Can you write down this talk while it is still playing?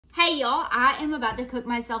Hey y'all, I am about to cook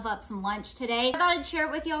myself up some lunch today. I thought I'd share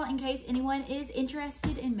it with y'all in case anyone is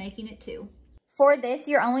interested in making it too. For this,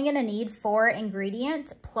 you're only gonna need 4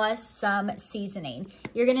 ingredients plus some seasoning.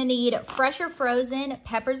 You're gonna need fresh or frozen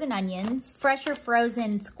peppers and onions, fresh or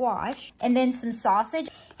frozen squash, and then some sausage,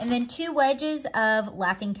 and then 2 wedges of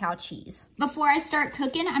Laughing Cow cheese. Before I start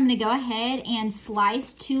cooking, I'm gonna go ahead and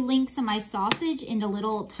slice 2 links of my sausage into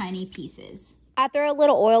little tiny pieces. I throw a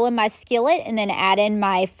little oil in my skillet and then add in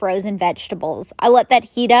my frozen vegetables. I let that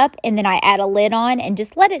heat up and then I add a lid on and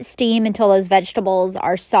just let it steam until those vegetables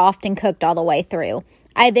are soft and cooked all the way through.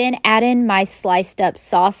 I then add in my sliced up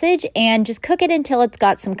sausage and just cook it until it's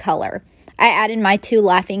got some color. I add in my 2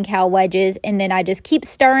 Laughing Cow wedges and then I just keep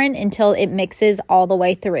stirring until it mixes all the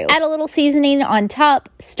way through. Add a little seasoning on top,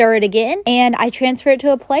 stir it again, and I transfer it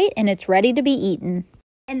to a plate and it's ready to be eaten.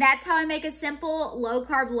 And that's how I make a simple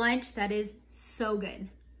low-carb lunch that is so good.